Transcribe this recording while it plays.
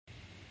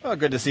Well,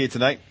 good to see you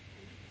tonight.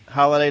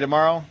 Holiday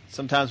tomorrow.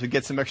 Sometimes we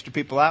get some extra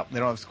people out. They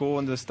don't have school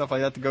and stuff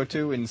like that to go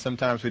to, and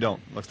sometimes we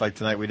don't. Looks like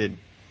tonight we didn't.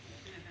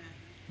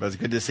 But it's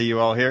good to see you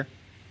all here.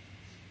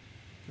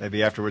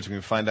 Maybe afterwards we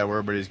can find out where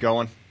everybody's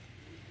going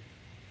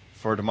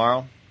for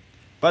tomorrow.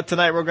 But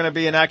tonight we're going to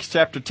be in Acts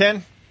chapter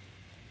 10.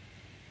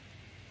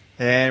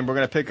 And we're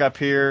going to pick up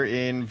here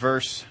in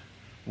verse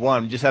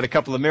 1. We just had a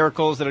couple of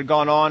miracles that had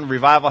gone on.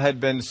 Revival had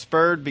been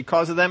spurred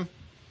because of them.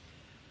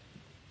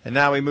 And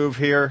now we move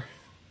here.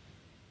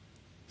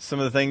 Some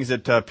of the things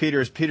that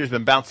Peter's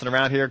been bouncing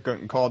around here,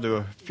 getting called to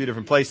a few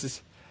different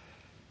places.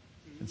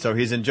 And so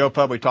he's in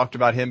Joppa. We talked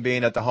about him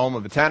being at the home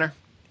of a tanner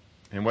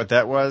and what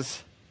that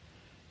was.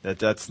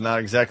 That's not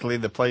exactly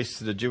the place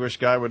that a Jewish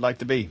guy would like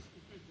to be.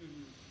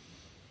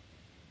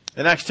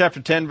 In Acts chapter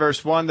 10,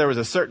 verse 1, there was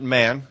a certain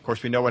man. Of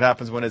course, we know what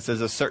happens when it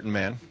says a certain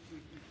man.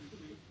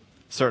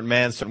 Certain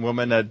man, certain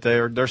woman, that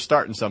they're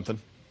starting something.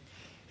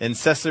 In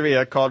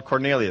Caesarea called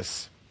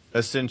Cornelius,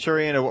 a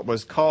centurion of what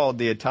was called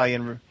the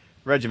Italian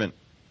regiment.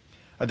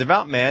 A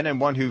devout man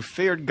and one who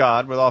feared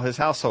God with all his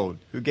household,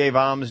 who gave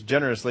alms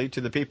generously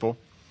to the people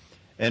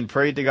and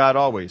prayed to God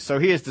always. So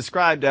he is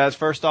described as,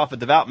 first off, a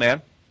devout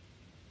man.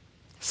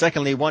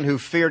 Secondly, one who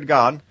feared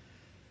God.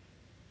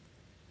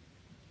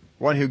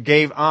 One who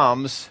gave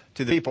alms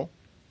to the people.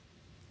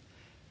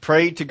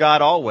 Prayed to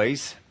God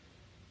always.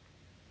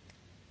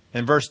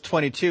 In verse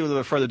 22, a little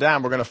bit further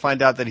down, we're going to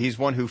find out that he's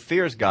one who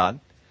fears God.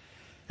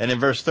 And in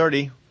verse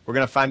 30, we're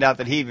going to find out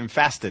that he even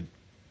fasted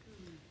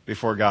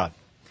before God.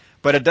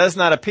 But it does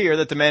not appear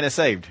that the man is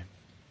saved.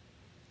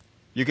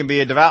 You can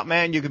be a devout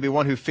man. You can be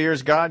one who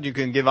fears God. You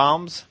can give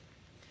alms.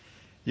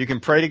 You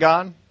can pray to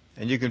God.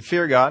 And you can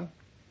fear God.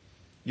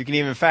 You can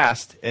even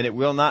fast. And it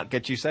will not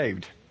get you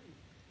saved.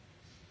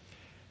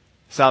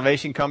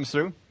 Salvation comes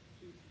through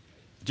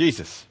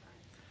Jesus.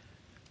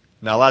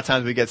 Now, a lot of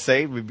times we get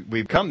saved.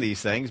 We become these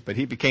things. But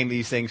he became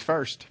these things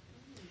first.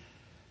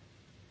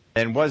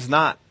 And was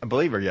not a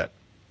believer yet.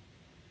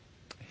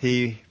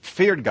 He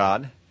feared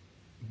God.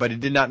 But he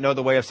did not know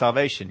the way of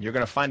salvation. You're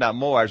going to find out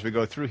more as we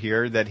go through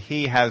here that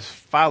he has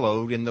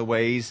followed in the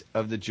ways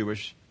of the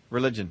Jewish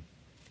religion,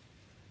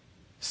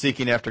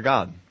 seeking after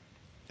God.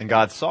 And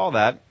God saw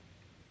that,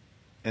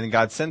 and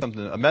God sent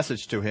a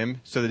message to him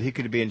so that he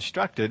could be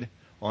instructed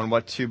on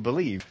what to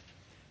believe,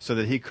 so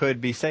that he could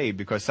be saved,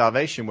 because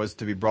salvation was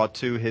to be brought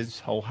to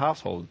his whole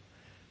household,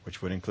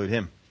 which would include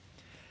him.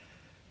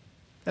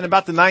 And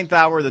about the 9th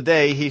hour of the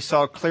day, he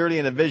saw clearly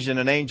in a vision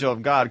an angel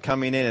of God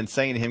coming in and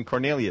saying to him,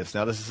 Cornelius.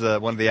 Now, this is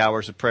one of the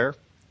hours of prayer.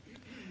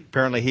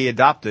 Apparently, he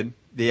adopted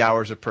the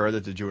hours of prayer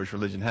that the Jewish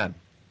religion had.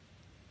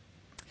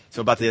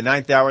 So about the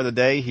 9th hour of the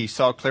day, he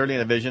saw clearly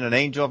in a vision an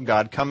angel of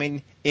God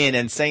coming in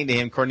and saying to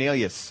him,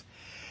 Cornelius.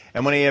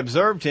 And when he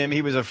observed him,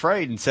 he was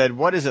afraid and said,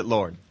 What is it,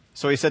 Lord?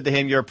 So he said to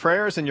him, Your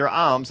prayers and your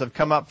alms have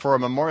come up for a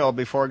memorial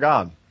before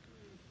God.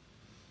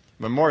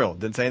 Memorial.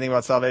 Didn't say anything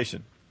about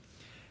salvation.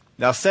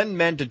 Now send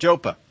men to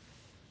Joppa,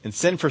 and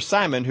send for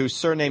Simon, whose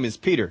surname is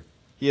Peter.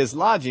 He is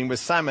lodging with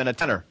Simon a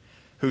tanner,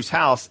 whose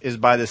house is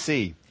by the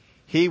sea.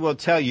 He will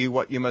tell you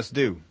what you must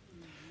do.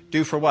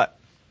 Do for what?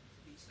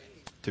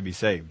 To be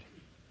saved.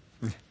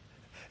 This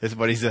is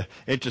what he's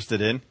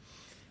interested in.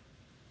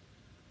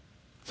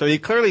 So he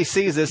clearly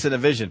sees this in a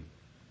vision.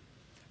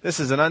 This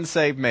is an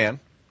unsaved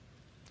man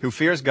who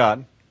fears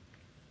God,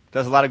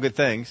 does a lot of good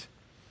things,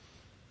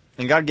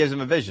 and God gives him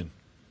a vision.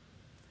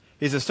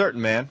 He's a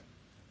certain man.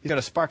 He's going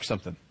to spark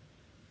something.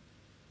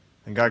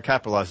 And God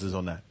capitalizes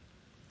on that.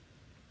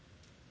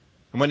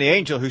 And when the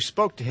angel who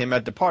spoke to him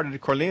had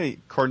departed,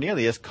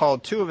 Cornelius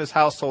called 2 of his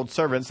household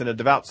servants and a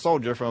devout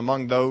soldier from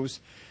among those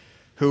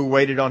who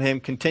waited on him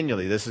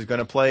continually. This is going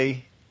to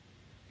play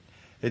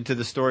into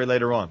the story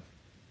later on.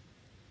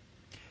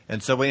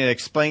 And so when he had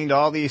explained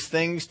all these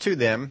things to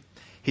them,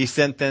 he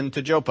sent them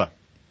to Joppa.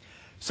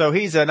 So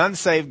he's an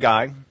unsaved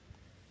guy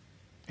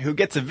who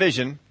gets a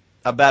vision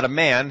about a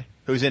man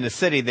who's in a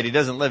city that he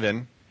doesn't live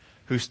in,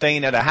 who's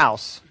staying at a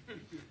house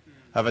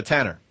of a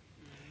tanner.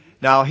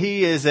 Now,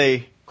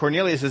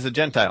 Cornelius is a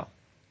Gentile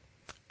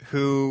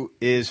who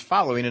is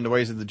following in the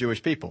ways of the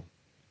Jewish people.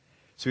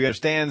 So he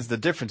understands the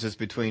differences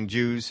between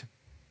Jews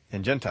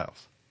and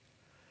Gentiles.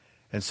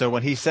 And so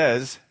when he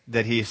says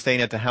that he is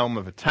staying at the home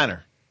of a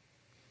tanner,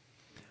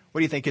 what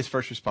do you think his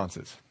first response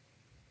is?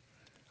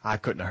 I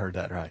couldn't have heard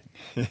that right.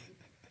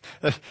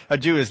 A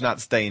Jew is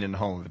not staying in the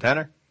home of a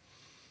tanner.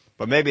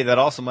 But maybe that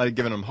also might have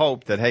given him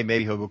hope that, hey,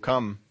 maybe he'll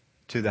come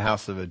to the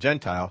house of a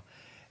Gentile,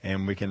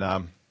 and we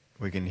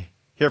can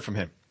hear from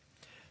him.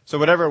 So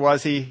whatever it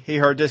was, he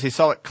heard this. He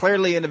saw it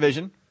clearly in a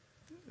vision.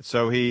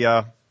 So he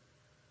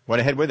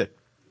went ahead with it.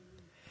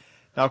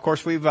 Now, of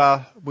course, we've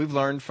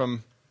learned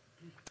from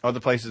other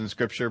places in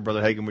Scripture,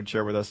 Brother Hagin would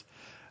share with us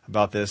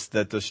about this,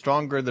 that the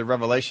stronger the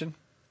revelation,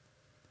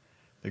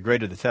 the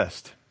greater the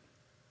test.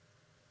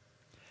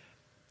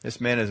 This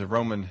man is a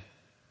Roman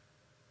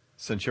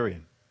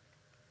centurion,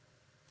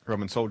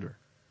 Roman soldier.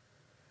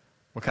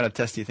 What kind of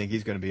test do you think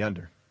he's going to be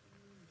under?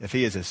 If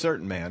he is a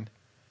certain man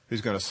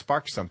who's going to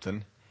spark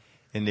something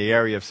in the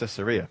area of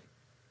Caesarea.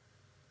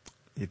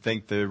 You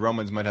think the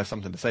Romans might have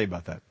something to say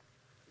about that.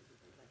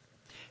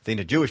 You think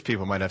the Jewish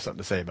people might have something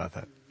to say about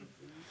that.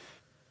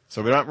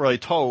 So we're not really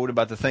told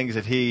about the things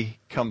that he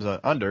comes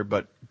under,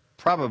 but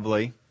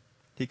probably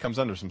he comes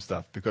under some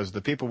stuff, because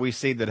the people we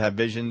see that have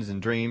visions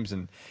and dreams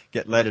and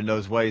get led in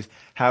those ways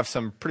have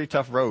some pretty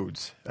tough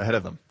roads ahead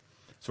of them.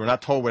 So we're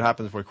not told what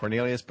happens with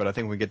Cornelius, but I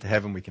think when we get to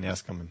heaven, we can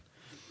ask him and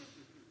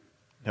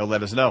he'll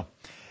let us know.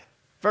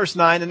 Verse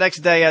 9, the next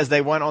day as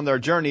they went on their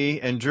journey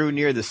and drew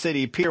near the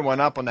city, Peter went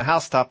up on the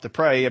housetop to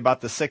pray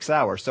about the 6th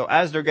hour. So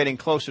as they're getting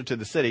closer to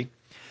the city,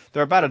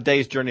 they're about a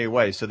day's journey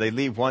away. So they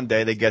leave one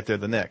day, they get there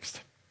the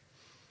next.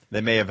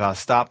 They may have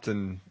stopped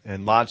and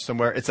lodged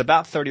somewhere. It's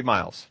about 30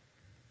 miles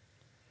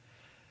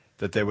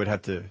that they would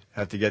have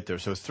to get there.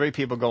 So it's 3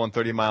 people going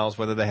 30 miles,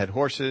 whether they had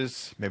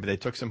horses, maybe they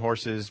took some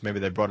horses, maybe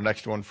they brought an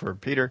extra one for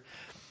Peter.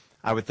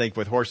 I would think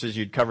with horses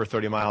you'd cover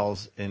 30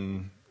 miles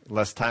in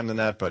less time than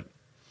that, but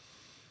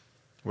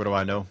what do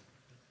I know?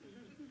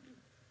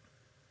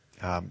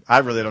 I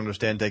really don't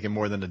understand taking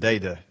more than a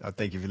day I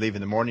think if you leave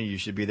in the morning, you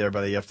should be there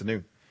by the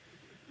afternoon.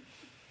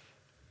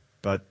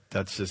 But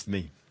that's just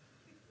me.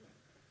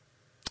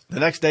 The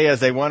next day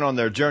as they went on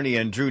their journey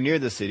and drew near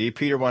the city,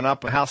 Peter went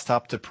up on the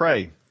housetop to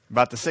pray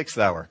about the 6th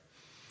hour.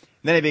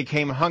 Then he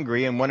became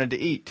hungry and wanted to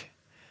eat.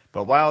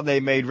 But while they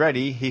made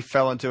ready, he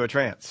fell into a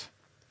trance.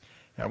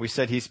 Now we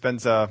said he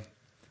spends some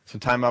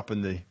time up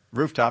in the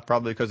rooftop,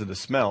 probably because of the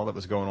smell that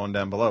was going on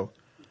down below.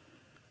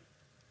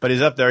 But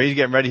he's up there, he's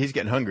getting ready, he's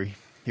getting hungry.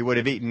 He would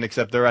have eaten,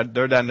 except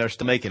they're down there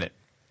still making it.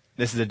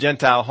 This is a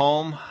Gentile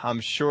home.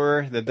 I'm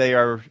sure that they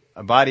are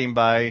abiding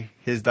by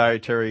his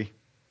dietary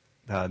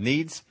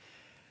needs,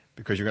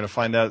 because you're going to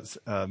find out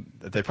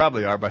that they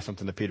probably are by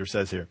something that Peter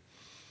says here.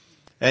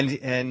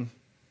 And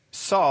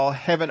saw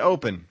heaven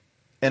open,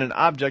 and an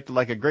object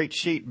like a great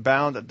sheet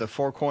bound at the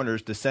 4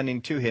 corners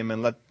descending to him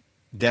and let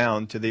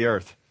down to the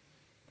earth.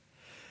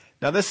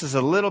 Now this is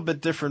a little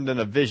bit different than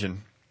a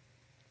vision.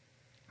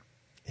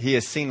 He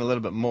has seen a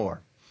little bit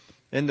more.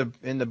 In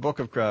the book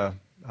of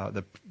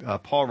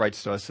Paul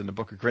writes to us in the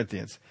book of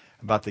Corinthians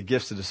about the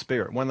gifts of the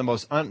Spirit. One of the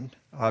most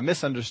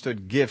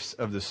misunderstood gifts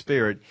of the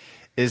Spirit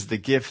is the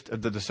gift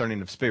of the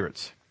discerning of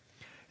spirits.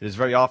 It is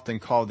very often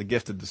called the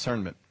gift of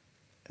discernment.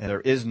 And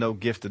there is no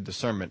gift of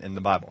discernment in the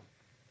Bible.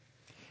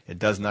 It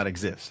does not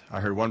exist. I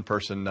heard one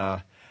person,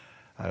 I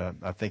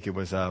think it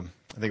was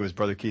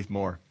Brother Keith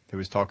Moore, who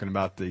was talking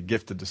about the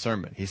gift of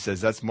discernment. He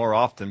says that's more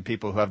often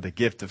people who have the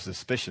gift of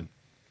suspicion.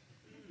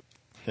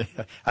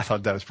 I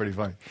thought that was pretty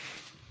funny.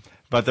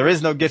 But there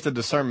is no gift of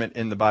discernment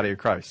in the body of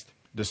Christ.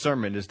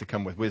 Discernment is to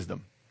come with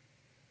wisdom.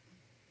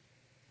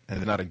 And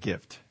it's not a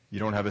gift. You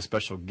don't have a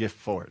special gift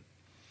for it,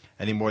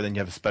 any more than you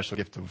have a special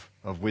gift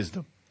of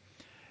wisdom.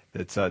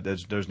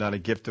 There's not a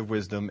gift of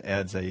wisdom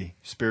as a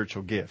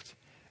spiritual gift.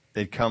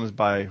 It comes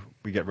by,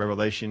 we get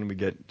revelation, we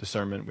get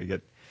discernment, we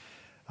get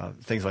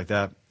things like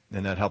that,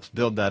 and that helps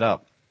build that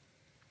up.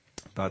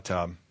 But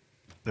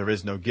there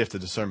is no gift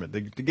of discernment.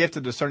 The gift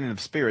of discerning of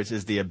spirits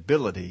is the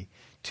ability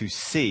to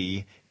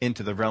see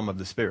into the realm of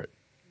the Spirit.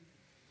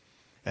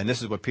 And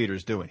this is what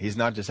Peter's doing. He's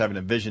not just having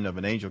a vision of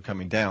an angel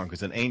coming down,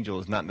 because an angel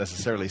is not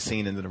necessarily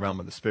seen into the realm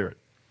of the Spirit.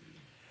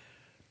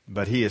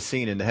 But he is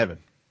seen into heaven.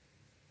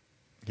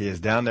 He is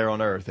down there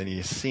on earth, and he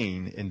is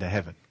seen into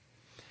heaven.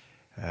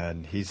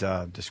 And he's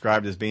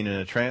described as being in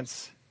a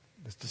trance.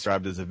 It's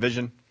described as a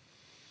vision.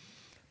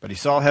 But he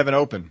saw heaven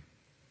open.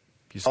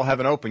 If you saw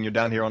heaven open, you're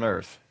down here on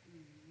earth.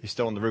 He's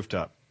still on the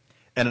rooftop.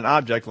 And an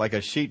object like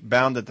a sheet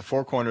bound at the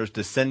 4 corners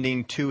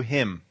descending to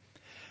him.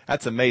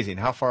 That's amazing.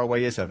 How far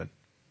away is heaven?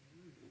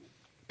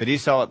 But he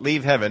saw it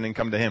leave heaven and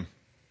come to him.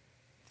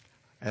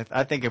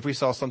 I think if we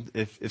saw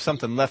if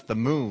something left the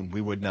moon,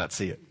 we would not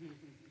see it.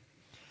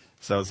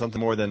 So something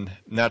more than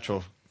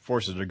natural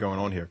forces are going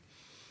on here.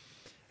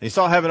 And he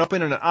saw heaven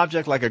open, and an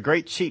object like a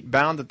great sheet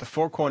bound at the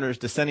 4 corners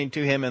descending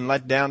to him and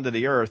let down to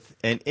the earth,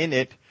 and in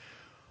it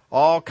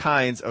all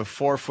kinds of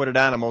 4-footed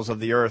animals of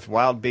the earth,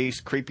 wild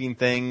beasts, creeping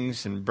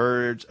things, and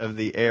birds of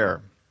the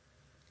air.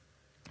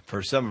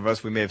 For some of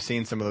us, we may have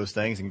seen some of those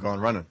things and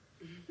gone running.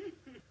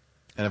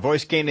 And a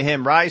voice came to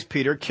him, "Rise,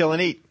 Peter, kill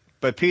and eat."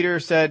 But Peter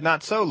said,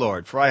 "Not so,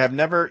 Lord, for I have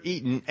never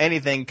eaten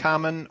anything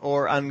common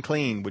or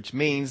unclean," which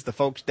means the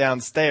folks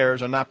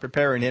downstairs are not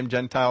preparing him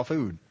Gentile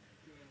food.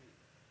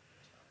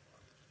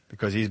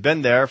 Because he's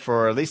been there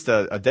for at least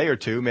a day or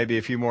two, maybe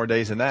a few more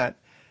days than that.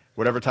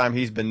 Whatever time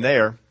he's been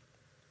there,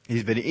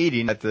 he's been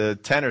eating at the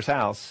tanner's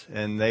house,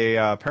 and they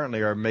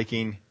apparently are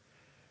making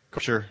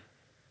kosher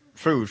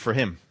food for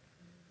him.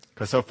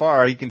 Because so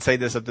far, he can say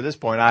this up to this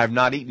point, "I have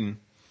not eaten."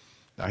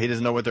 Now, he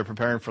doesn't know what they're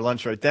preparing for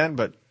lunch right then,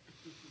 but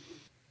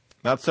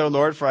 "Not so,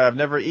 Lord, for I have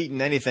never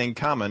eaten anything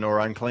common or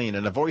unclean."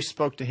 And a voice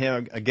spoke to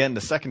him again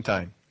the second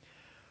time.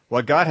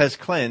 "What God has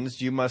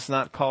cleansed, you must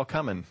not call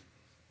common."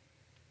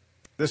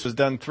 This was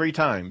done 3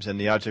 times, and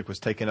the object was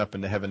taken up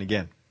into heaven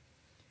again.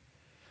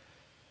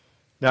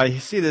 Now, you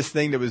see this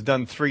thing that was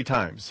done 3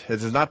 times.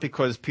 It is not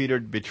because Peter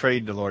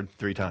betrayed the Lord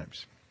 3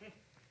 times.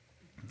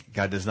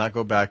 God does not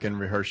go back and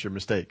rehearse your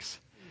mistakes.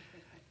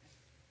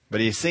 But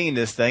he's seen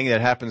this thing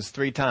that happens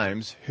 3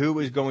 times. Who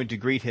is going to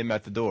greet him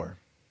at the door?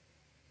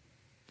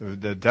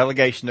 the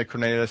delegation that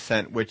Cornelius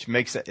sent, which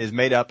is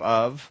made up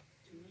of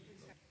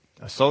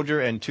a soldier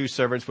and 2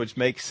 servants, which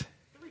makes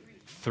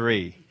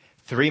 3.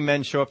 3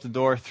 men show up the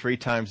door. 3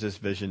 times this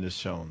vision is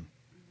shown.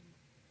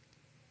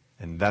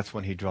 And that's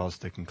when he draws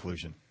the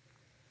conclusion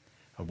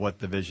of what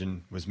the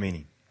vision was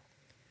meaning.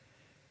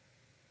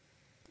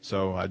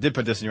 So I did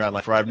put this in your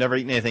outline. For I've never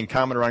eaten anything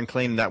common or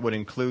unclean, and that would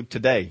include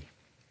today,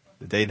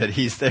 the day that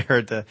he's there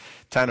at the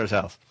tanner's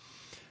house.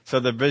 So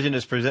the vision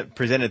is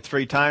presented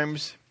 3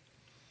 times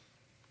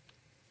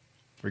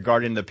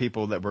regarding the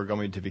people that were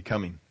going to be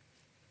coming.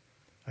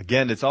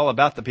 Again, it's all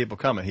about the people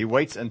coming. He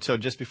waits until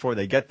just before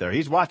they get there.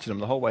 He's watching them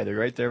the whole way. They're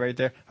right there, right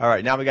there. All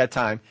right, now we got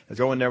time. Let's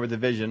go in there with the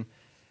vision,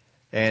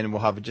 and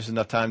we'll have just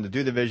enough time to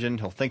do the vision.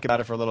 He'll think about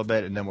it for a little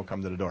bit, and then we'll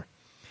come to the door.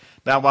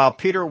 Now, while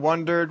Peter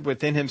wondered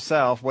within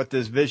himself what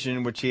this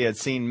vision which he had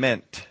seen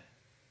meant,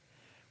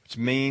 which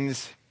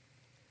means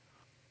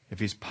if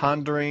he's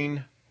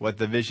pondering what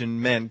the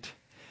vision meant,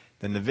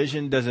 then the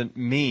vision doesn't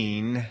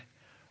mean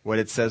what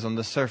it says on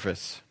the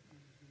surface.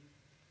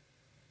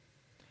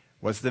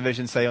 What's the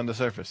vision say on the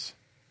surface?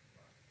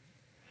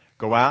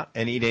 Go out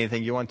and eat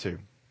anything you want to.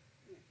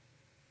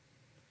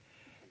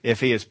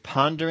 If he is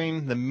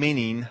pondering the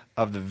meaning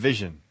of the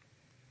vision,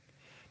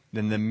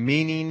 then the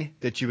meaning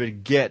that you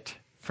would get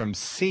from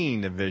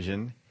seeing the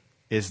vision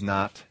is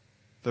not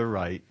the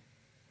right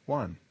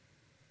one.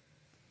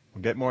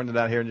 We'll get more into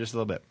that here in just a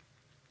little bit.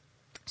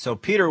 So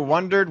Peter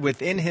wondered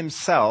within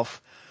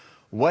himself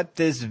what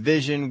this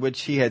vision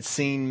which he had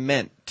seen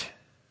meant.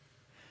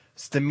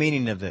 What's the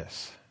meaning of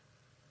this?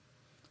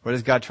 What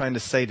is God trying to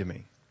say to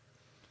me?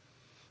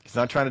 He's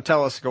not trying to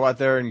tell us, go out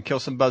there and kill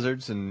some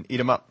buzzards and eat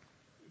them up.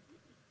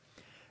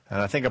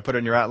 And I think I put it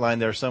in your outline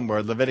there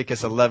somewhere,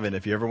 Leviticus 11.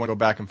 If you ever want to go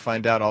back and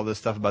find out all this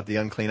stuff about the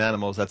unclean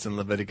animals, that's in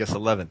Leviticus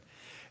 11.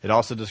 It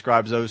also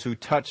describes those who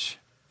touch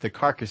the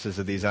carcasses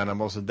of these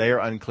animals, that they are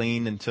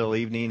unclean until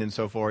evening and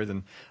so forth,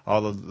 and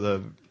all of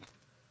the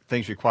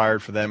things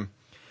required for them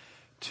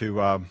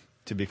to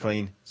be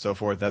clean, so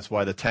forth. That's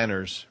why the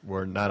tanners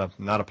were not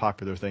a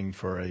popular thing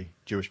for a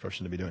Jewish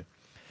person to be doing.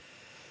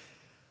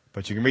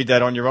 But you can read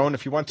that on your own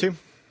if you want to.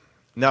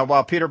 Now,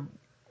 while Peter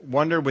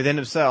wondered within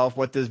himself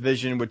what this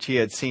vision which he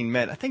had seen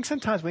meant, I think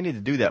sometimes we need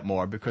to do that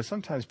more, because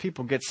sometimes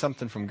people get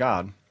something from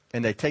God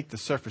and they take the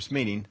surface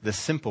meaning, the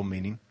simple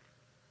meaning,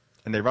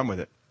 and they run with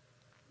it.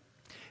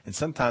 And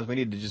sometimes we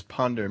need to just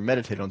ponder and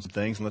meditate on some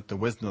things and let the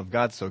wisdom of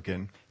God soak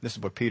in. This is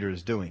what Peter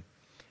is doing.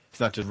 He's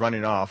not just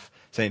running off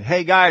saying,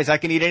 hey guys, I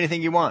can eat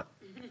anything you want.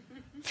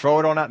 Throw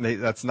it on out.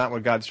 That's not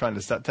what God's trying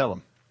to tell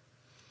him.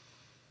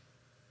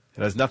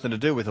 It has nothing to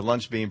do with the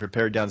lunch being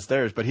prepared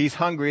downstairs, but he's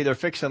hungry, they're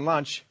fixing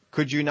lunch.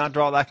 Could you not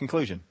draw that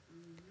conclusion?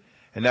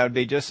 And that would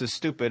be just as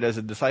stupid as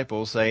the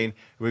disciples saying,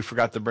 we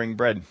forgot to bring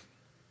bread.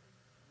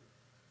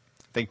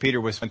 I think Peter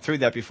went through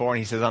that before, and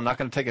he says, I'm not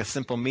going to take a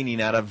simple meaning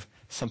out of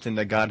something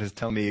that God has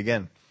told me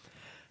again.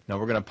 Now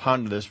we're going to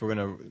ponder this. We're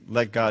going to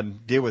let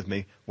God deal with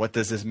me. What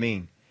does this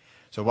mean?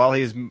 So while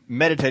he is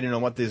meditating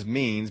on what this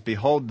means,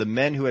 behold, the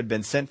men who had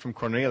been sent from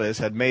Cornelius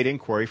had made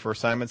inquiry for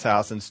Simon's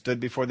house and stood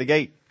before the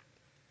gate.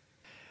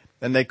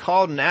 And they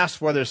called and asked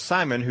whether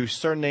Simon, whose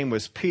surname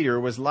was Peter,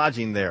 was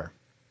lodging there.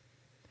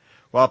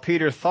 While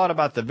Peter thought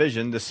about the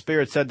vision, the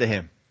Spirit said to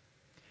him,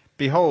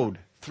 behold,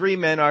 3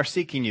 men are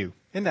seeking you.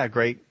 Isn't that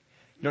great?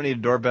 You don't need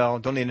a doorbell,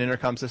 don't need an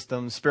intercom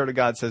system. The Spirit of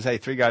God says, hey,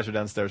 3 guys are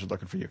downstairs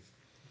looking for you.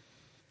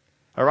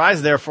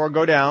 Arise, therefore,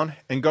 go down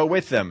and go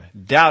with them,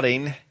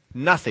 doubting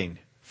nothing,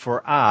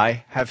 for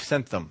I have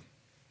sent them.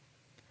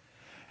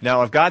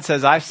 Now, if God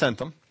says, I've sent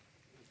them,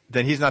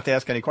 then he's not to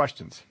ask any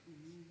questions.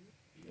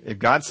 If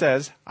God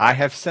says, I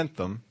have sent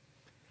them,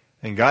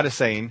 and God is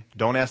saying,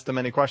 don't ask them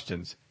any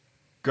questions,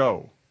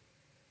 go.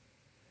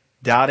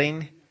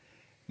 Doubting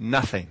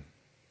nothing.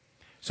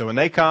 So when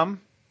they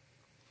come,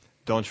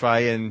 don't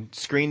try and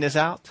screen this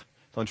out.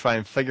 Don't try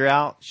and figure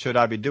out, should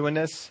I be doing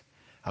this?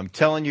 I'm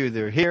telling you,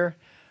 they're here.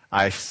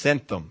 I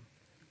sent them.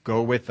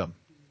 Go with them.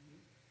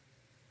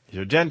 These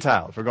are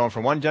Gentiles. We're going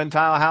from one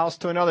Gentile house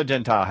to another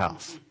Gentile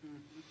house.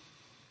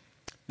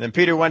 Then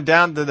Peter went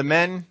down to the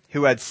men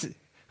who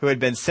had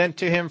been sent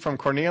to him from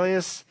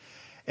Cornelius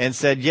and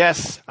said,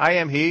 yes, I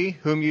am he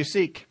whom you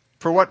seek.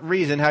 For what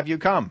reason have you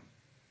come?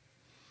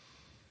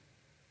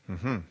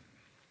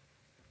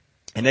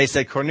 And they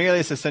said,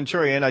 Cornelius, a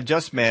centurion, a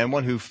just man,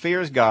 one who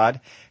fears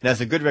God and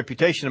has a good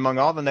reputation among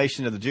all the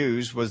nation of the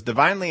Jews, was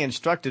divinely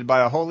instructed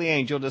by a holy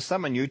angel to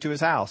summon you to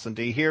his house and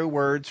to hear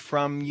words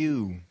from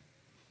you.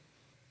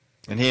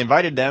 And he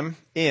invited them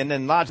in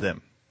and lodged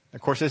them. Of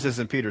course, this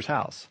isn't Peter's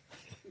house.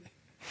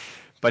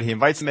 But he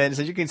invites them in and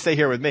says, you can stay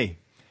here with me.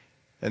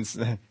 And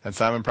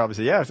Simon probably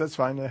said, yes, that's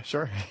fine.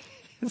 Sure.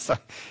 So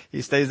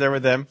he stays there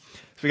with them.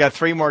 So we got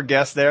 3 more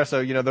guests there.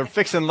 So, they're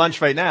fixing lunch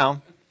right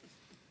now.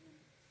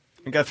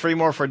 We got 3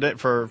 more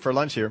for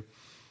lunch here.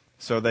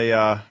 So they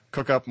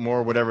cook up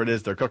more, whatever it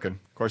is they're cooking.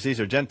 Of course, these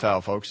are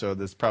Gentile folks, so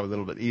it's probably a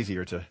little bit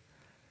easier to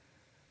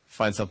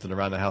find something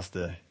around the house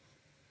to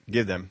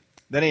give them.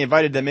 Then he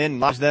invited them in,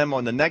 lodged them.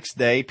 On the next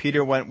day,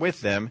 Peter went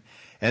with them,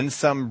 and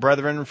some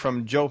brethren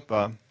from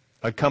Joppa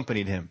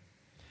accompanied him.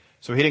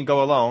 So he didn't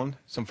go alone.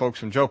 Some folks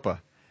from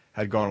Joppa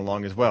had gone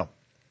along as well.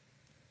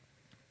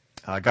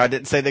 God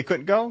didn't say they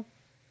couldn't go.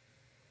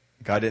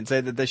 God didn't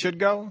say that they should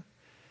go.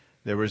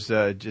 There was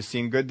just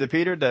seemed good to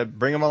Peter to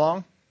bring them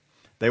along.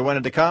 They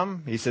wanted to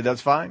come. He said,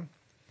 that's fine.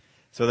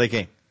 So they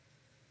came.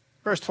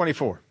 Verse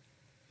 24.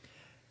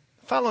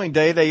 The following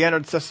day they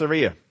entered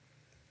Caesarea.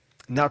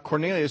 Now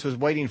Cornelius was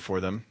waiting for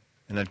them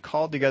and had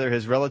called together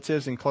his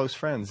relatives and close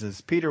friends.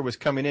 As Peter was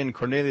coming in,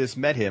 Cornelius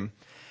met him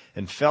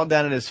and fell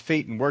down at his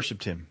feet and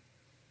worshipped him.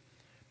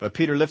 But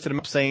Peter lifted him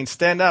up, saying,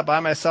 stand up, I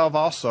myself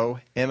also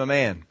am a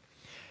man.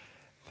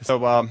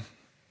 So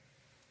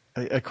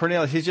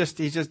Cornelius,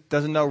 he just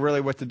doesn't know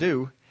really what to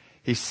do.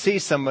 He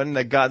sees someone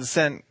that God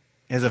sent,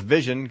 has a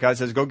vision. God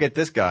says, go get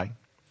this guy.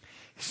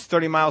 He's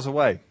 30 miles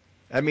away.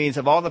 That means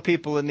of all the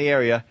people in the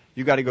area,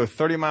 you got to go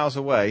 30 miles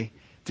away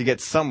to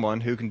get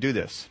someone who can do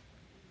this.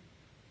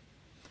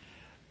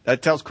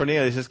 That tells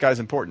Cornelius this guy's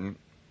important.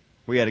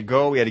 We had to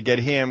go. We had to get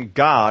him.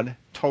 God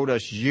told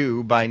us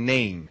you by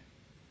name.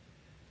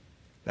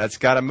 That's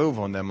got to move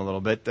on them a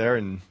little bit there.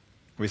 And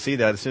we see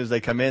that as soon as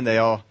they come in, they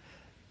all,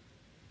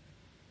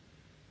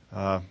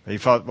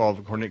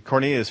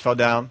 Cornelius fell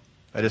down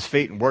at his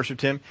feet and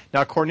worshipped him.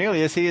 Now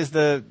Cornelius, he is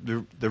the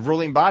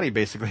ruling body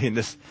basically in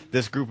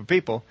this group of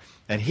people.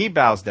 And he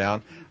bows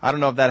down. I don't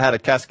know if that had a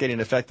cascading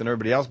effect and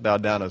everybody else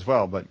bowed down as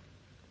well, but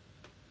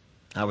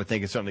I would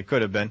think it certainly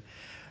could have been.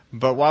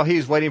 But while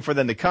he's waiting for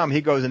them to come,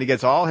 he goes and he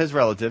gets all his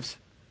relatives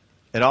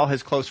and all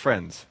his close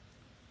friends.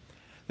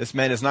 This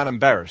man is not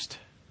embarrassed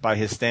by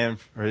his stand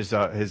or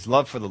his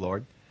love for the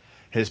Lord,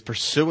 his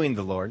pursuing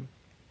the Lord,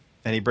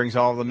 and he brings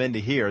all of them in to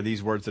hear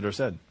these words that are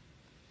said.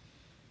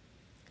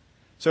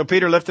 So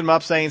Peter lifted him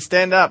up, saying,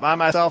 stand up, I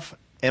myself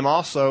am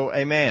also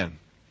a man.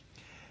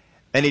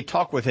 And he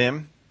talked with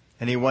him,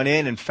 and he went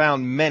in and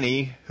found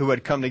many who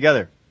had come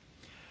together.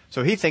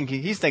 So he's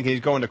thinking he's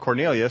going to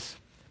Cornelius,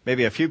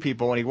 maybe a few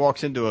people, and he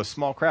walks into a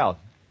small crowd.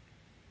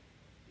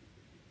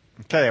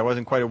 Okay, I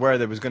wasn't quite aware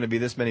there was going to be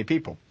this many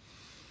people.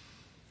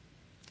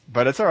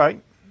 But it's all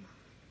right.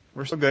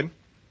 We're still good.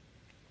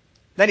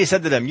 Then he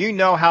said to them, you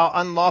know how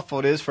unlawful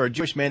it is for a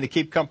Jewish man to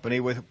keep company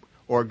with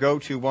or go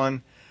to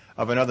one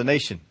of another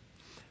nation.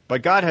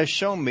 But God has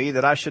shown me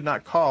that I should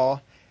not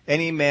call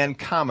any man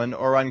common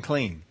or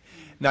unclean.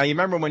 Now, you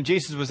remember when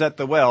Jesus was at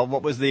the well,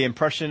 what was the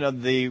impression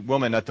of the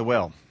woman at the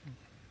well?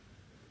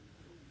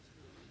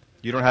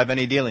 You don't have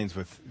any dealings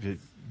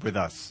with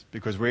us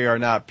because we are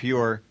not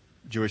pure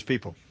Jewish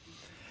people.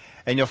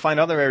 And you'll find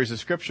other areas of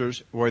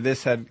scriptures where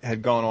this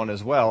had gone on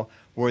as well,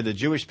 where the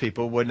Jewish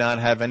people would not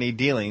have any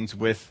dealings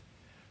with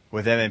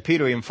them. And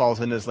Peter even falls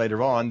in this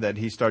later on, that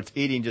he starts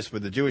eating just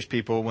with the Jewish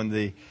people when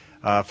the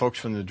folks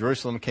from the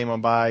Jerusalem came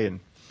on by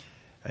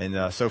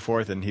and so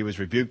forth, and he was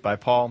rebuked by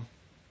Paul.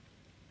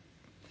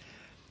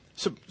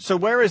 So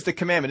where is the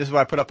commandment? This is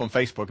what I put up on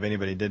Facebook if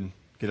anybody didn't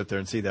get up there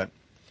and see that.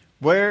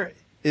 Where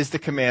is the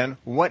command?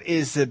 What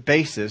is the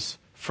basis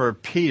for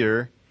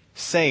Peter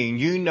saying,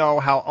 you know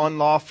how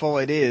unlawful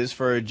it is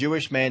for a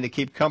Jewish man to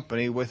keep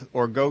company with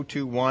or go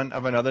to one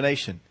of another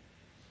nation?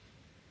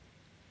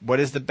 What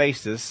is the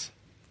basis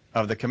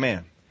of the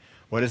command?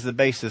 What is the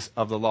basis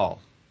of the law?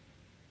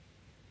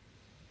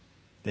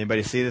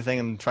 Anybody see the thing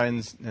and try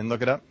and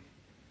look it up?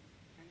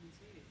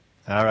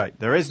 All right.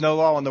 There is no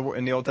law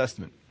in the Old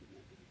Testament.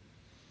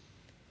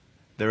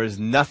 There is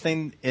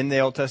nothing in the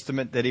Old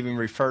Testament that even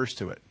refers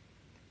to it.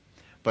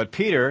 But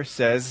Peter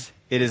says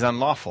it is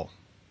unlawful.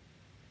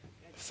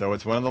 So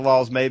it's one of the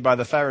laws made by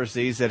the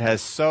Pharisees that has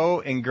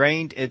so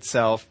ingrained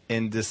itself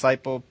in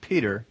disciple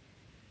Peter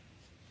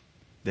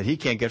that he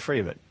can't get free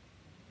of it.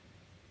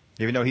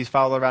 Even though he's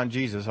followed around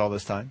Jesus all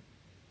this time.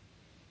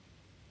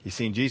 He's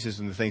seen Jesus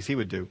and the things he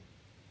would do.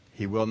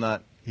 He will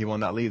not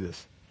leave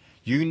this.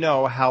 You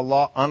know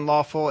how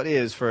unlawful it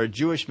is for a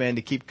Jewish man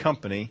to keep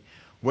company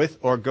with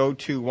or go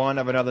to one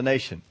of another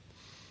nation.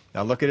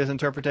 Now look at his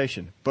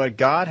interpretation. But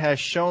God has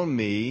shown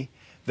me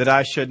that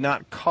I should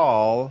not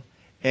call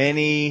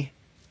any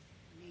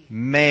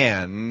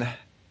man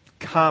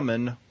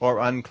common or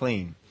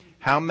unclean.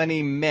 How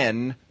many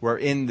men were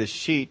in the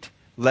sheet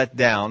let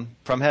down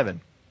from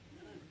heaven?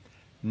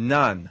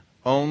 None.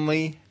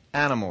 Only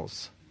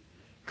animals,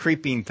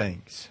 creeping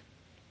things,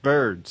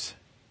 birds,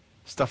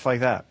 stuff like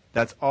that.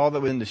 That's all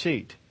that was in the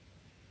sheet.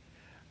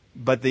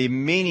 But the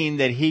meaning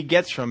that he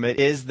gets from it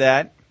is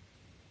that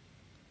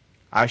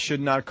I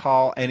should not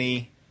call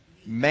any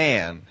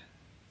man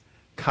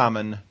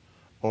common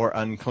or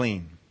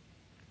unclean.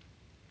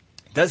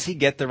 Does he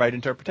get the right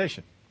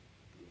interpretation?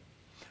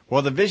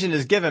 Well, the vision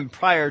is given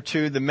prior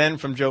to the men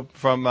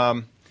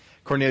from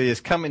Cornelius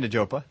coming to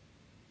Joppa.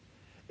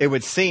 It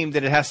would seem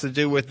that it has to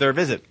do with their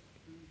visit.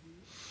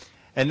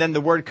 And then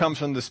the word comes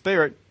from the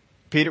Spirit.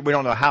 Peter, we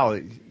don't know how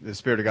the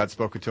Spirit of God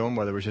spoke it to him,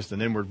 whether it was just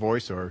an inward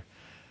voice or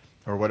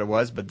what it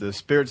was, but the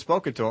Spirit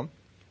spoke it to him.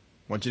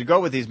 I want you to go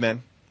with these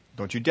men.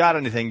 Don't you doubt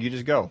anything, you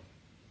just go.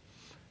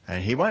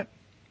 And he went.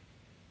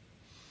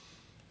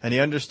 And he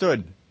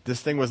understood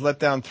this thing was let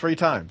down 3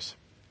 times.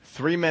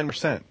 3 men were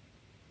sent.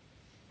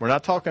 We're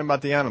not talking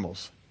about the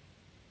animals.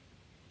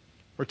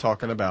 We're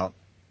talking about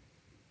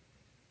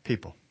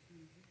people.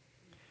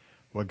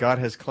 What God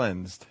has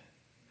cleansed,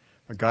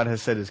 what God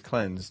has said is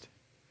cleansed,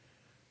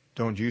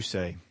 don't you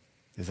say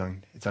it's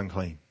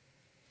unclean.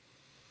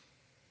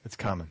 It's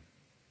common.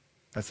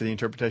 That's the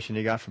interpretation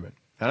he got from it.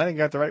 And I think he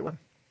got the right one.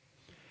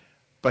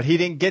 But he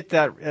didn't get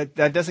that.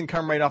 That doesn't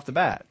come right off the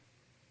bat.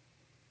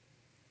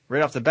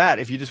 Right off the bat,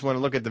 if you just want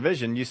to look at the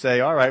vision, you say,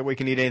 all right, we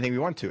can eat anything we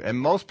want to. And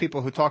most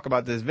people who talk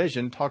about this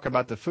vision talk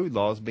about the food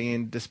laws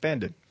being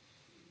disbanded.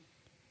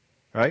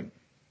 Right?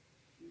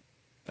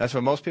 That's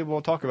what most people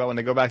will talk about when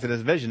they go back to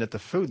this vision, that the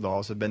food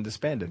laws have been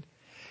disbanded.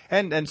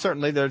 And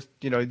certainly there's,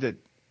 that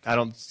I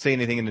don't see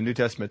anything in the New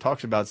Testament that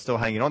talks about still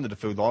hanging on to the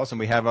food laws. And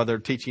we have other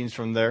teachings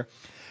from there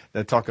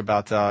that talk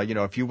about,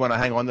 if you want to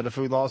hang on to the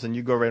food laws, then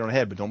you go right on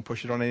ahead, but don't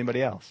push it on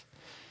anybody else.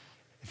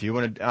 If you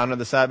want to honor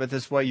the Sabbath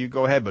this way, you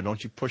go ahead, but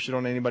don't you push it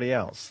on anybody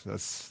else.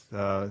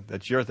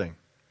 That's your thing.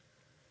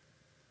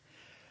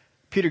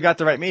 Peter got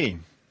the right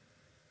meaning,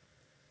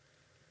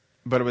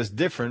 but it was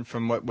different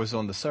from what was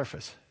on the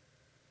surface.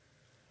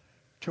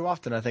 Too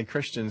often, I think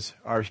Christians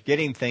are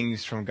getting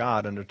things from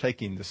God and they're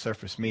taking the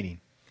surface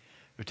meaning.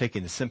 They're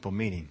taking the simple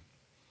meaning.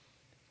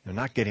 They're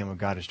not getting what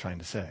God is trying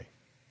to say.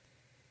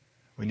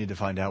 We need to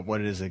find out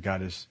what it is that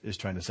God is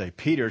trying to say.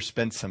 Peter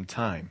spent some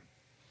time.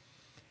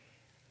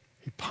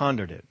 He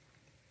pondered it.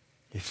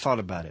 He thought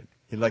about it.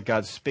 He let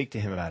God speak to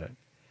him about it.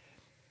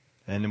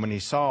 And when he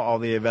saw all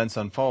the events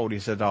unfold, he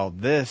said, oh,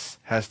 this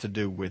has to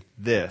do with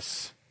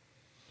this.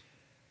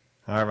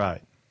 All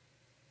right.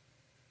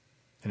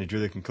 And he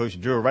drew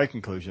a right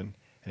conclusion,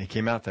 and he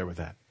came out there with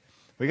that.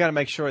 We got to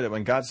make sure that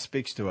when God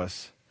speaks to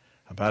us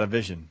about a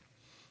vision,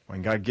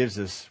 when God gives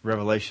us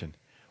revelation,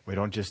 we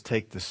don't just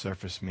take the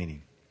surface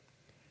meaning.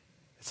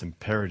 It's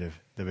imperative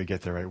that we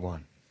get the right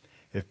one.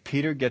 If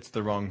Peter gets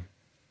the wrong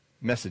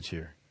message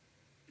here,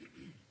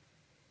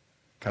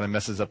 kind of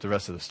messes up the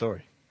rest of the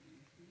story.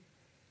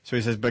 So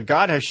he says, but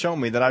God has shown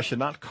me that I should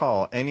not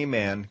call any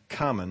man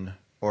common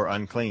or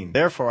unclean.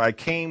 Therefore I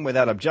came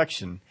without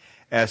objection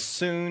as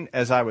soon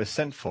as I was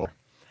sent for.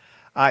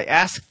 I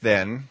asked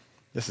then,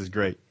 this is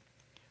great,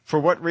 for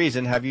what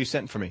reason have you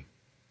sent for me?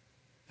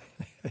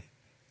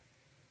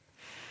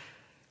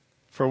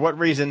 For what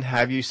reason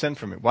have you sent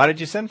for me? Why did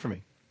you send for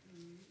me?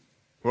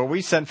 Well,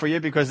 we sent for you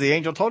because the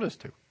angel told us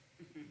to.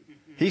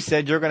 He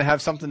said you're going to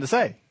have something to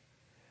say.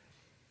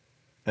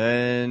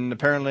 And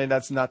apparently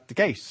that's not the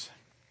case.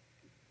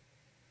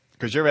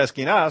 Because you're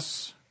asking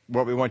us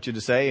what we want you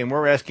to say, and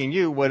we're asking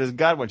you what does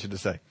God want you to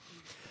say.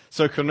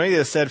 So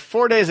Cornelius said,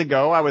 4 days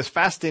ago I was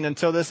fasting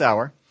until this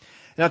hour,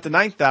 and at the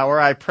 9th hour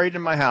I prayed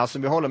in my house,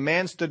 and behold, a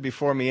man stood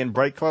before me in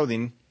bright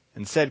clothing,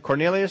 and said,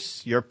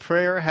 Cornelius, your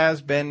prayer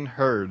has been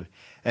heard,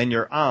 and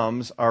your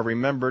alms are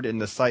remembered in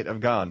the sight of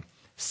God.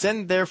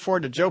 Send therefore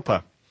to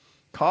Joppa.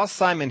 Call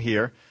Simon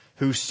here,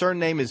 whose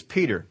surname is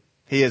Peter.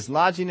 He is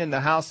lodging in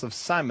the house of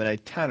Simon, a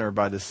tanner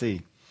by the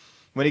sea.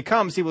 When he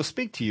comes, he will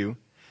speak to you.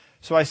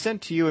 So I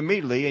sent to you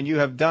immediately, and you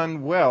have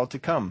done well to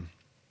come.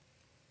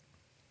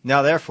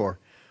 Now therefore,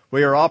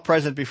 we are all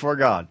present before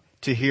God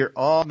to hear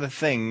all the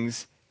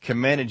things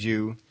commanded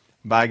you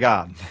by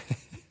God.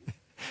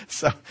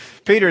 So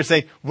Peter is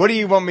saying, what do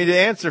you want me to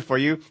answer for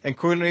you? And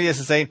Cornelius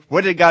is saying,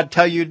 what did God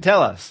tell you to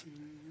tell us?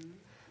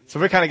 So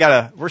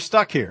we're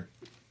stuck here.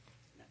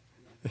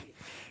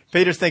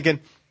 Peter's thinking,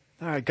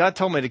 all right, God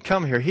told me to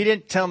come here. He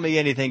didn't tell me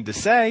anything to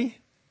say.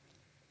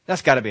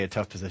 That's got to be a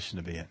tough position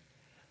to be in.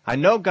 I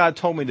know God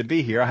told me to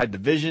be here. I had the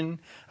vision.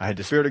 I had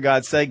the Spirit of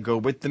God say, go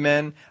with the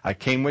men. I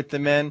came with the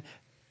men.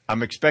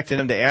 I'm expecting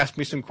them to ask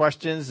me some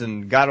questions,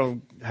 and God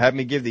will have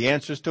me give the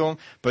answers to them.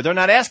 But they're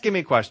not asking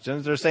me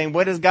questions. They're saying,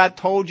 what has God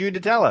told you to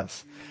tell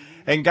us?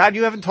 And God,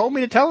 you haven't told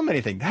me to tell them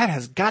anything. That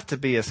has got to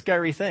be a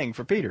scary thing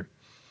for Peter.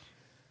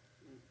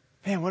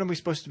 Man, what are we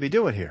supposed to be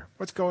doing here?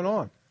 What's going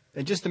on?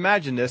 And just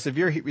imagine this. If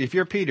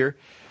you're Peter,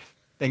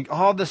 and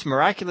all this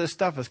miraculous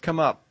stuff has come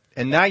up,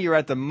 and now you're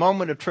at the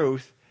moment of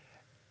truth,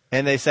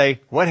 and they say,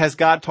 what has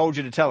God told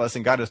you to tell us?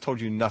 And God has told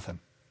you nothing.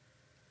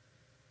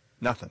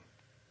 Nothing.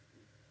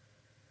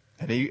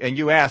 And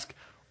you ask,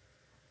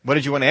 what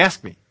did you want to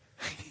ask me?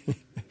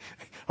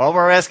 All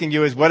we're asking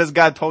you is, what has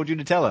God told you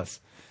to tell us?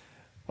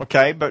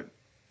 Okay, but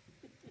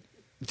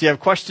do you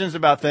have questions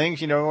about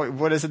things?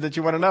 What is it that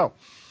you want to know?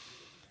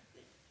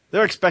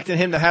 They're expecting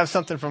him to have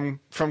something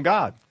from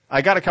God.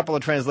 I got a couple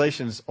of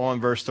translations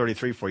on verse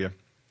 33 for you.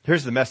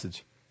 Here's the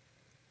message.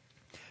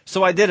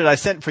 So I did it. I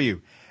sent for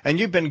you. And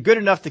you've been good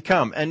enough to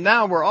come. And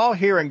now we're all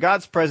here in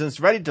God's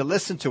presence, ready to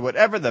listen to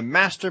whatever the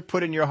Master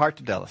put in your heart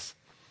to tell us.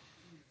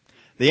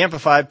 The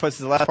Amplified puts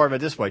the last part of it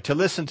this way. To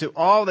listen to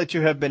all that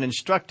you have been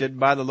instructed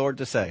by the Lord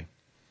to say.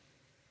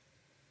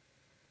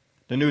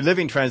 The New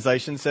Living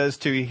Translation says,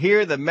 to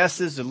hear the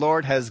message the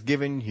Lord has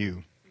given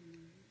you.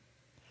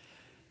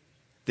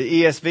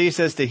 The ESV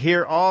says, to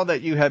hear all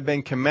that you have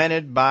been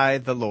commanded by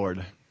the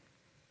Lord.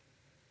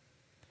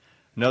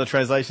 Another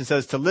translation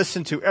says, to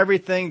listen to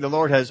everything the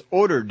Lord has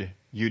ordered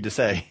you to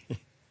say.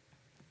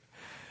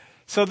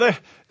 So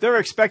they're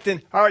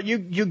expecting, all right,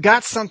 you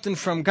got something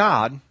from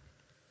God.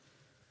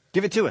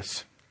 Give it to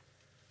us.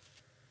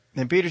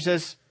 And Peter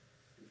says,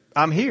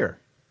 I'm here.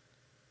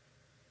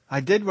 I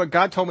did what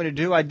God told me to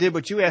do. I did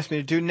what you asked me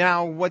to do.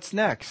 Now what's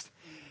next?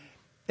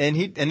 And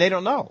they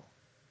don't know.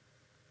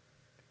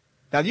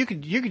 Now you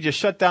could just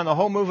shut down the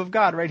whole move of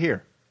God right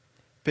here.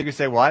 People could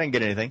say, well, I didn't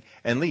get anything,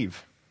 and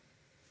leave.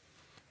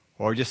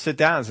 Or just sit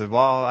down and say,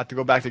 well, I'll have to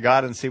go back to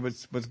God and see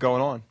what's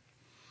going on.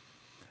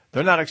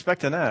 They're not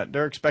expecting that.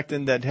 They're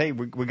expecting that, hey,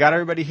 we got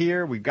everybody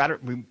here. We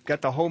got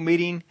the whole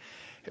meeting.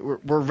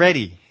 We're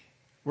ready.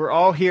 We're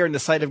all here in the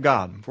sight of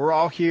God. We're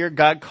all here.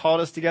 God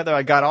called us together.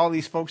 I got all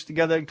these folks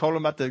together and told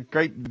them about the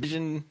great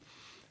vision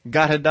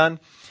God had done,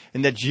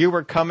 and that you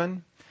were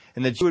coming,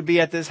 and that you would be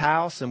at this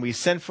house, and we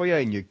sent for you,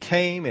 and you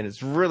came, and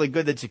it's really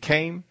good that you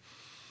came.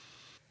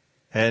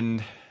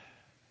 And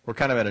we're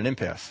kind of at an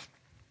impasse.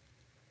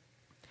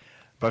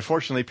 But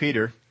fortunately,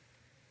 Peter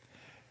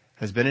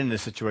has been in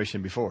this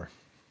situation before.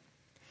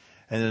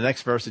 And in the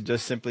next verse, it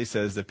just simply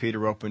says that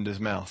Peter opened his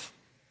mouth.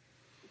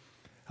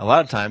 A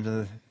lot of times, in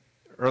the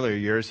earlier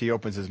years, he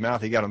opens his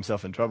mouth, he got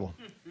himself in trouble.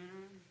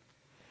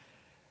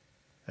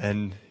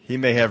 And he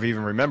may have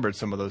even remembered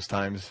some of those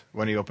times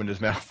when he opened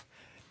his mouth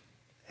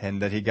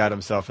and that he got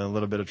himself in a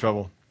little bit of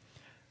trouble.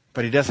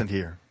 But he doesn't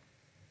here.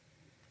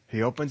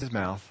 He opens his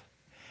mouth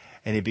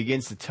and he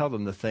begins to tell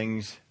them the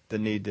things they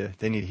need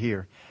to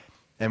hear.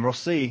 And we'll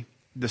see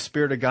the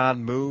Spirit of God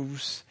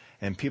moves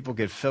and people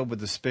get filled with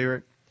the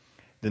Spirit.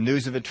 The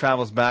news of it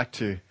travels back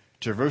to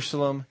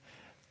Jerusalem.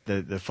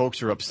 The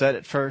folks are upset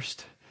at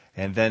first.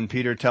 And then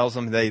Peter tells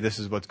them, hey, this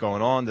is what's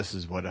going on. This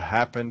is what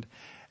happened.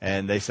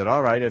 And they said,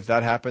 all right, if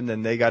that happened,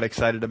 then they got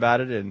excited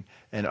about it.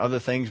 And other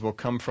things will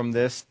come from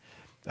this.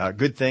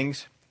 Good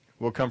things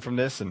will come from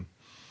this. And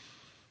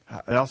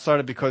it all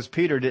started because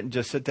Peter didn't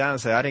just sit down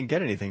and say, I didn't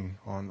get anything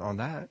on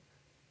that.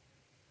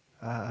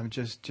 I'm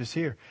just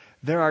here.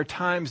 There are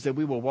times that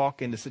we will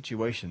walk into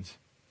situations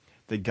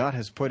that God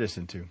has put us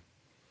into.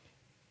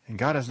 And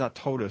God has not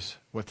told us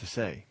what to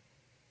say.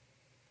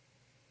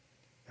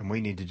 And we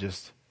need to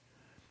just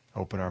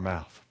open our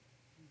mouth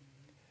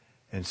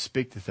and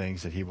speak the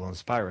things that He will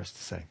inspire us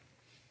to say.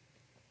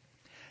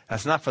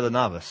 That's not for the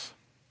novice.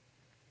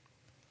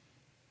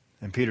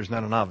 And Peter's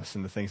not a novice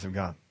in the things of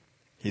God.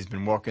 He's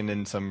been walking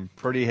in some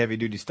pretty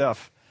heavy-duty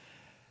stuff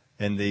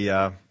in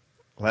the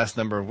last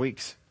number of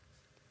weeks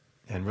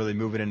and really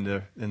moving in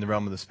the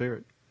realm of the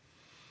Spirit.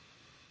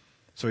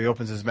 So he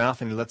opens his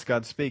mouth and he lets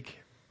God speak.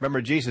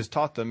 Remember, Jesus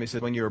taught them, he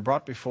said, when you are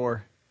brought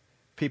before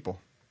people,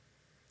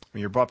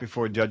 when you're brought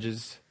before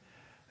judges,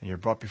 and you're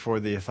brought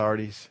before the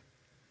authorities,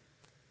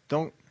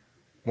 don't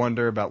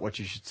wonder about what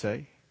you should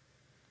say.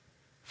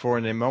 For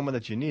in the moment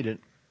that you need it,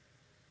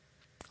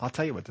 I'll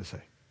tell you what to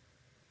say.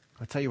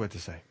 I'll tell you what to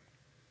say.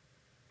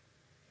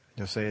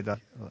 You'll say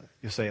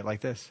it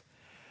like this.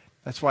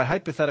 That's why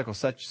hypothetical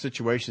such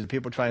situations,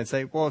 people try and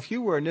say, well, if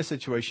you were in this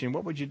situation,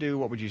 what would you do?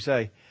 What would you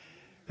say?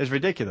 Is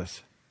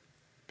ridiculous.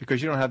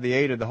 Because you don't have the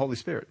aid of the Holy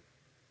Spirit.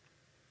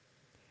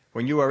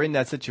 When you are in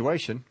that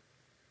situation,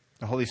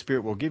 the Holy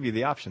Spirit will give you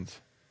the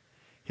options.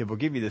 He will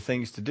give you the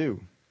things to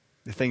do,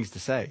 the things to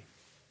say.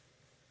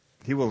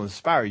 He will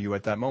inspire you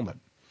at that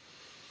moment.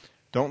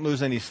 Don't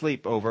lose any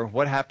sleep over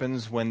what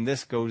happens when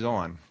this goes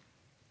on.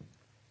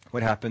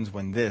 What happens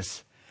when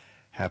this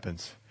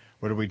happens?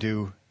 What do we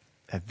do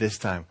at this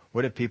time?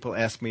 What if people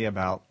ask me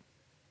about?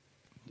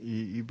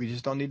 We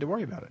just don't need to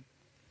worry about it.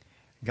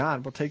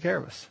 God will take care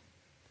of us.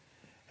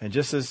 And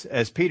just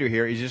as Peter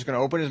here, he's just going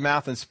to open his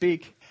mouth and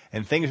speak,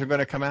 and things are going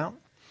to come out,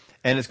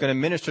 and it's going to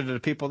minister to the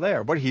people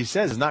there. What he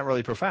says is not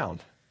really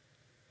profound.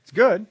 It's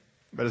good,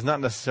 but it's not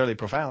necessarily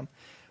profound.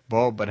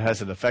 Well, but it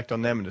has an effect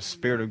on them, and the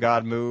Spirit of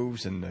God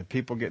moves, and the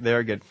people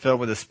get filled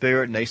with the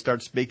Spirit, and they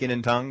start speaking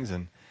in tongues.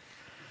 And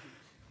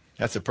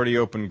that's a pretty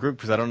open group,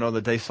 because I don't know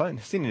that they've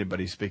seen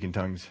anybody speak in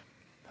tongues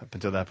up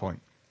until that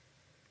point.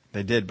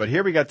 They did. But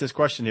here we got this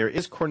question here.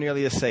 Is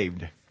Cornelius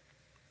saved?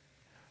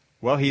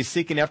 Well, he's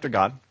seeking after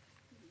God.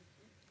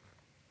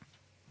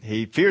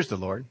 He fears the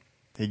Lord.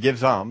 He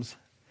gives alms.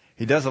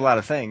 He does a lot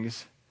of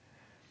things.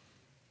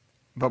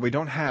 But we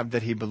don't have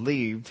that he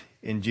believed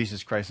in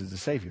Jesus Christ as the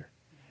Savior.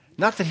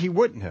 Not that he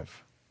wouldn't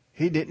have.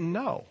 He didn't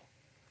know.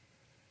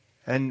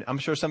 And I'm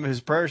sure some of his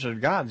prayers are,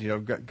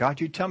 God,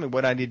 God, you tell me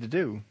what I need to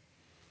do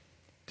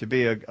to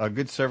be a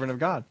good servant of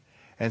God.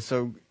 And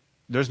so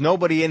there's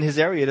nobody in his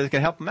area that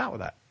can help him out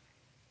with that.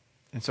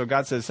 And so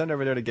God says, send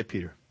over there to get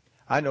Peter.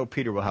 I know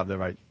Peter will have the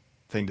right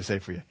thing to say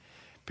for you.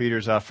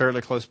 Peter's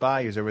fairly close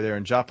by. He's over there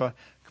in Joppa.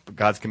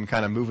 God's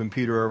kind of moving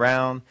Peter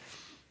around,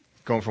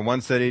 going from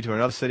one city to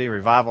another city,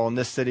 revival in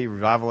this city,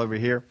 revival over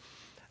here.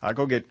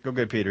 Go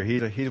get Peter.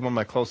 He's one of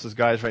my closest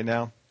guys right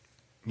now.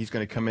 He's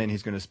going to come in.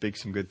 He's going to speak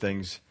some good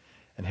things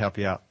and help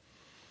you out.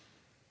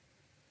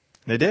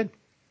 They did.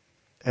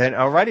 And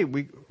already,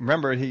 we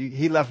remember,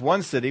 he left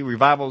one city.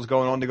 Revival is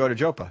going on to go to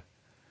Joppa.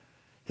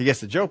 He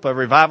gets to Joppa.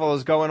 Revival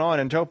is going on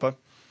in Joppa.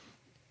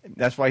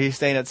 That's why he's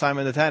staying at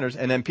Simon the Tanner's.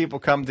 And then people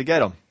come to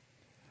get him.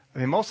 I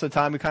mean, most of the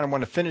time, we kind of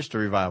want to finish the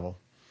revival.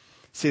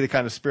 See the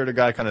kind of Spirit of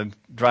God kind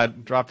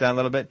of drop down a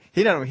little bit.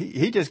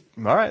 He just,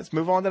 all right, let's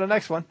move on to the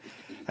next one.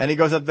 And he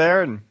goes up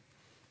there, and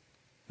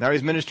now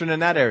he's ministering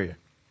in that area.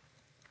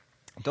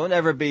 Don't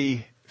ever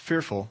be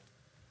fearful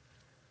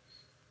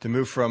to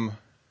move from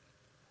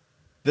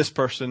this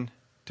person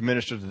to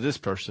minister to this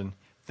person,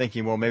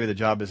 thinking, well, maybe the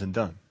job isn't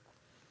done.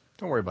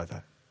 Don't worry about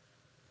that.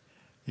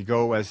 You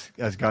go as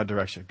God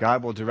directs you.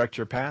 God will direct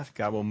your path.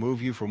 God will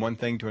move you from one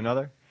thing to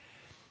another.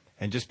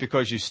 And just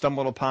because you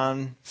stumbled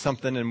upon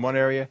something in one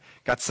area,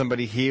 got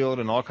somebody healed,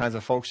 and all kinds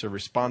of folks are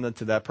responding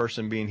to that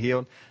person being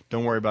healed,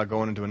 don't worry about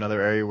going into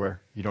another area where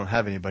you don't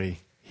have anybody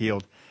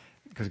healed,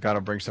 because God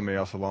will bring somebody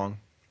else along.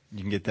 You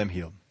can get them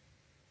healed.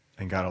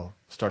 And God will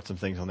start some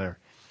things on there.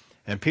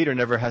 And Peter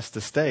never has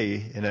to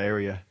stay in an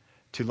area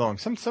too long.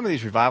 Some of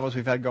these revivals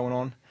we've had going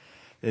on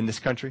in this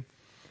country,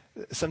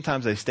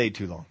 sometimes they stayed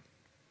too long.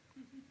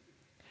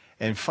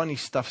 And funny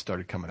stuff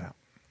started coming out.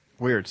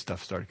 Weird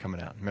stuff started coming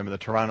out. Remember the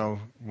Toronto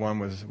one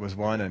was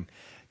one, and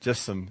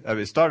just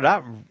it started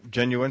out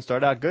genuine,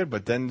 started out good,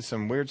 but then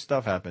some weird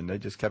stuff happened. They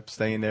just kept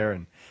staying there,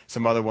 and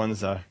some other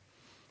ones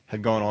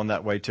had gone on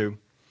that way too.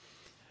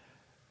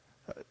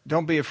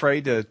 Don't be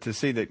afraid to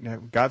see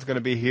that God's going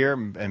to be here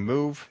and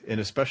move in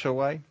a special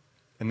way,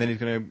 and then He's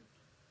going to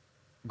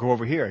go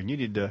over here, and you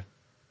need to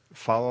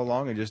follow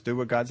along and just do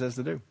what God says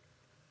to do.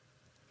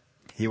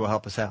 He will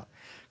help us out.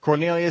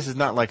 Cornelius is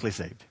not likely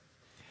saved.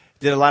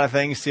 Did a lot of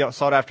things,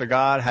 sought after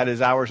God, had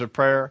his hours of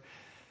prayer,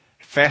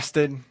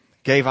 fasted,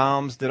 gave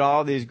alms, did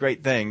all these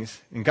great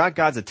things, and got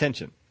God's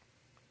attention.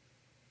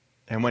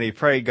 And when he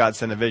prayed, God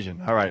sent a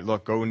vision. All right,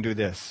 look, go and do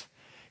this.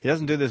 He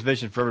doesn't do this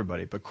vision for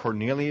everybody, but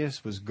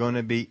Cornelius was going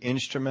to be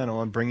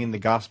instrumental in bringing the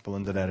gospel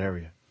into that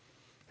area.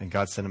 And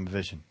God sent him a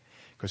vision.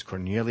 Because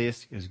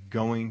Cornelius is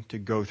going to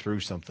go through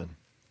something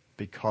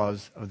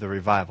because of the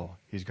revival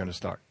he's going to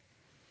start.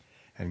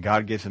 And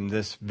God gives him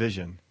this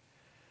vision,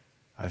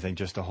 I think,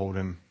 just to hold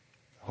him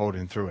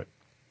through it.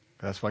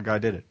 That's why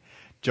God did it.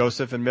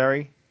 Joseph and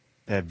Mary,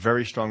 they had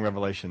very strong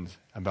revelations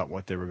about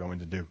what they were going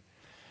to do.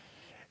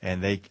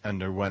 And they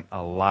underwent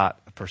a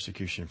lot of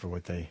persecution for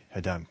what they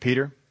had done.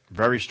 Peter,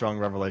 very strong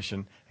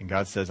revelation. And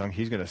God says,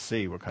 he's going to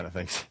see what kind of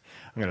things.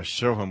 I'm going to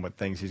show him what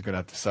things he's going to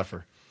have to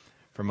suffer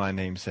for my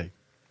name's sake.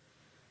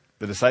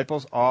 The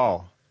disciples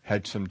all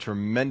had some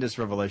tremendous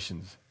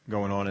revelations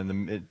going on in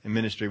the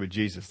ministry with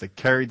Jesus that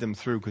carried them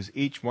through, because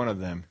each one of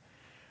them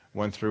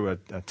went through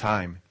a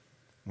time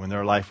when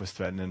their life was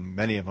threatened, and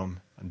many of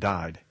them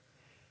died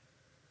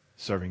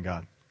serving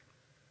God.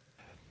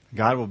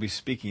 God will be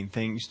speaking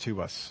things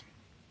to us.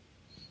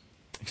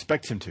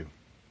 Expect him to.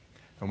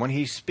 And when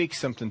he speaks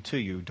something to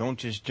you, don't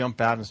just jump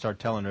out and start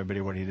telling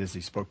everybody what it is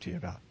he spoke to you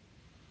about.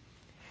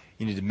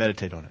 You need to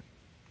meditate on it.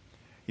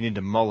 You need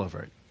to mull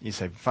over it. You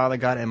say, Father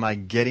God, am I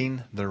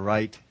getting the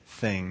right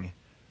thing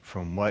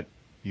from what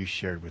you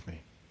shared with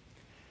me?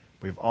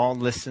 We've all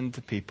listened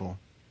to people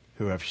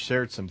who have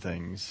shared some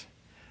things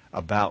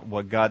about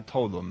what God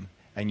told them,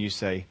 and you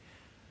say,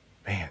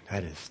 man,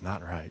 that is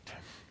not right.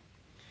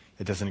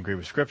 It doesn't agree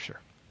with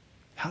Scripture.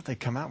 How'd they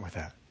come out with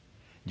that?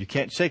 You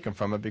can't shake them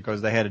from it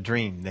because they had a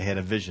dream, they had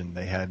a vision,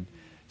 they had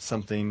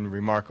something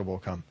remarkable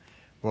come.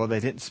 Well,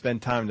 they didn't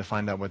spend time to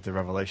find out what the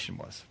revelation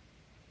was.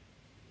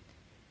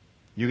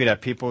 You could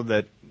have people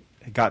that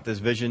got this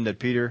vision that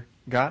Peter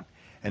got,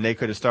 and they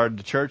could have started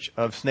the church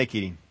of snake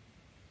eating,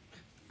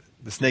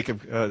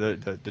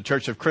 the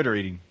church of critter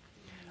eating.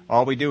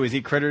 All we do is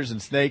eat critters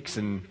and snakes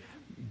and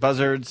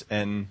buzzards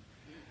and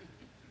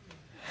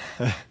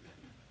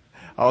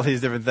all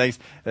these different things.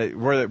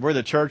 We're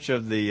the church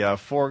of the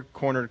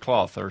four-cornered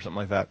cloth or something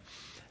like that.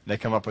 They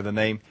come up with a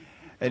name.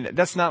 And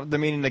that's not the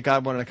meaning that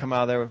God wanted to come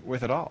out of there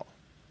with at all.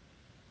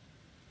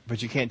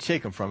 But you can't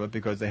shake them from it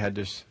because they had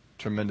this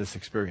tremendous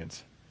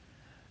experience,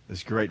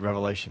 this great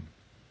revelation.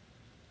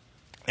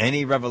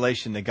 Any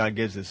revelation that God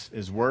gives us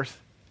is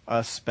worth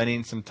us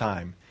spending some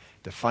time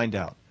to find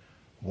out,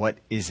 what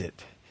is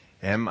it?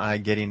 Am I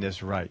getting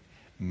this right?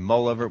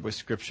 Mull over it with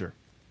Scripture.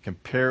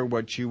 Compare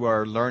what you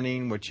are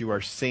learning, what you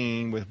are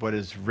seeing with what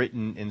is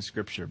written in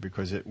Scripture,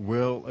 because it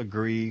will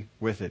agree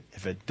with it.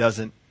 If it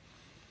doesn't,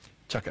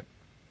 chuck it.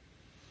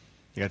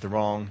 You got the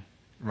wrong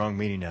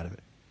meaning out of it.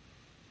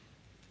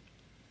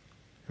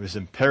 It was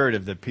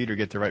imperative that Peter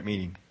get the right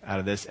meaning out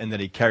of this and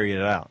that he carried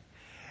it out.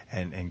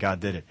 And God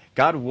did it.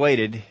 God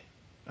waited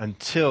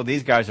until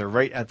these guys are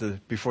right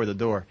before the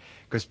door,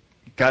 because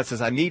God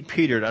says, I need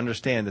Peter to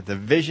understand that the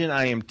vision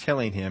I am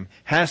telling him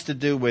has to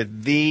do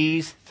with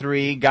these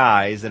three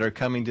guys that are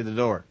coming to the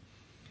door.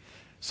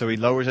 So he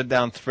lowers it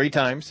down 3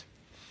 times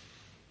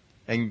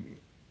and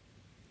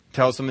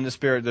tells them in the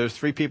Spirit, there's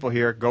 3 people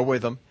here, go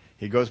with them.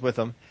 He goes with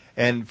them.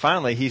 And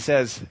finally he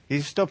says,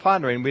 he's still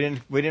pondering.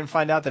 We didn't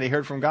find out that he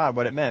heard from God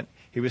what it meant.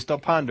 He was still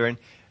pondering.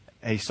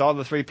 And he saw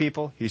the 3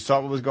 people. He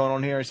saw what was going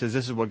on here. He says,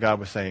 this is what God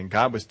was saying.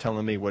 God was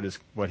telling me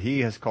what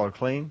he has called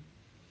clean,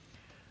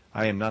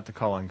 I am not to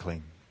call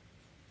unclean.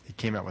 He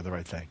came out with the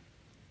right thing.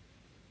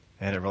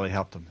 And it really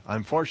helped him.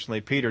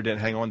 Unfortunately, Peter didn't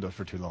hang on to it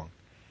for too long.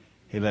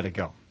 He let it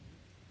go.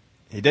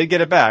 He did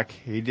get it back.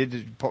 He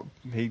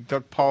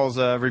took Paul's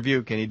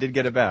rebuke and he did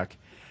get it back.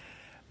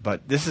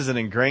 But this is an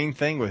ingrained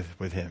thing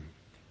with him.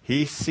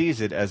 He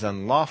sees it as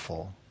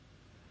unlawful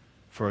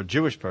for a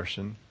Jewish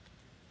person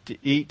to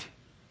eat,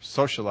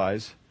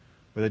 socialize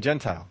with a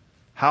Gentile.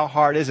 How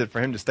hard is it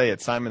for him to stay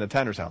at Simon the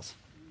tanner's house?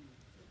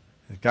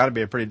 It's got to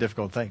be a pretty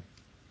difficult thing.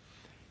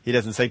 He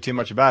doesn't say too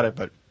much about it,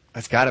 but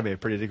it's got to be a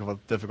pretty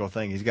difficult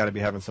thing. He's got to be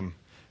having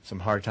some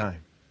hard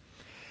time.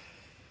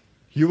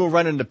 You will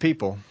run into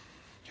people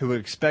who would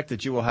expect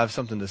that you will have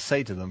something to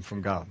say to them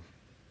from God.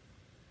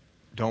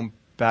 Don't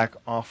back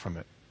off from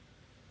it.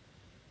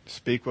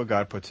 Speak what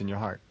God puts in your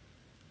heart.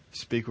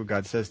 Speak what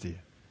God says to you.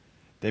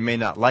 They may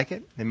not like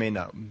it. They may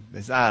not.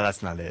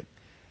 That's not it.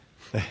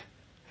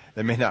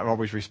 They may not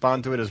always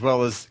respond to it as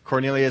well as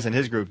Cornelius and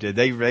his group did.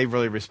 They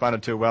really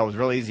responded to it well. It was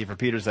really easy for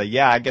Peter to say,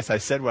 yeah, I guess I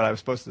said what I was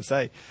supposed to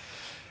say.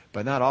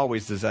 But not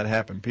always does that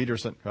happen.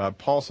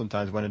 Paul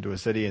sometimes went into a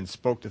city and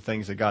spoke the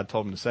things that God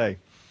told him to say,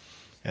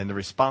 and the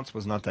response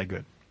was not that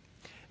good.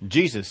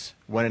 Jesus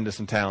went into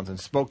some towns and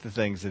spoke the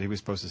things that he was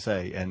supposed to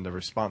say, and the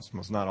response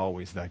was not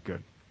always that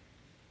good.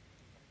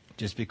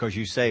 Just because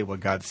you say what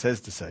God says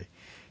to say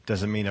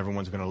doesn't mean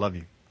everyone's going to love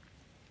you.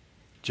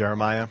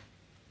 Jeremiah,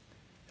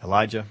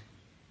 Elijah,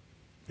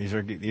 these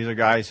are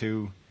guys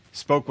who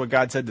spoke what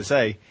God said to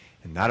say,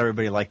 and not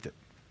everybody liked it.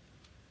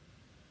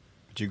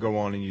 But you go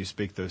on and you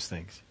speak those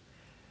things.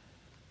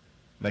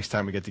 Next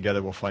time we get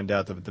together, we'll find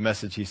out the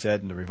message he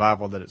said and the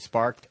revival that it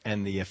sparked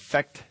and the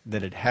effect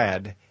that it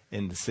had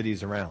in the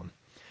cities around.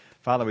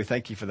 Father, we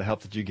thank you for the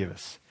help that you give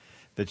us,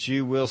 that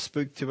you will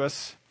speak to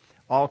us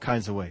all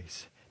kinds of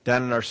ways.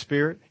 Down in our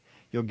spirit,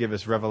 you'll give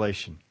us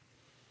revelation.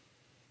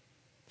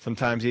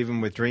 Sometimes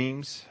even with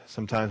dreams,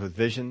 sometimes with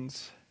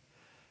visions,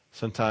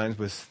 sometimes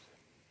with,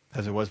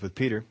 as it was with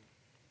Peter,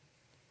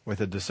 with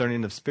a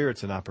discerning of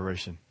spirits in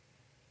operation,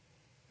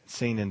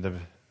 seen in the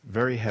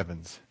very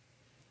heavens.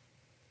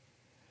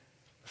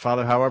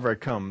 Father, however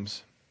it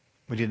comes,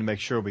 we need to make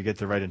sure we get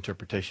the right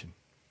interpretation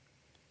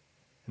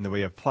and that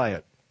we apply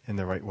it in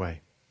the right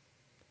way.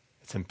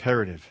 It's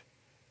imperative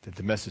that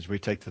the message we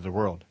take to the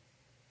world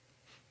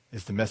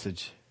is the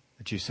message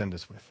that you send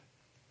us with.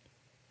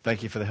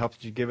 Thank you for the help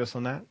that you give us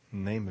on that.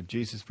 In the name of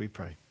Jesus we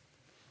pray.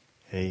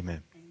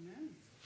 Amen.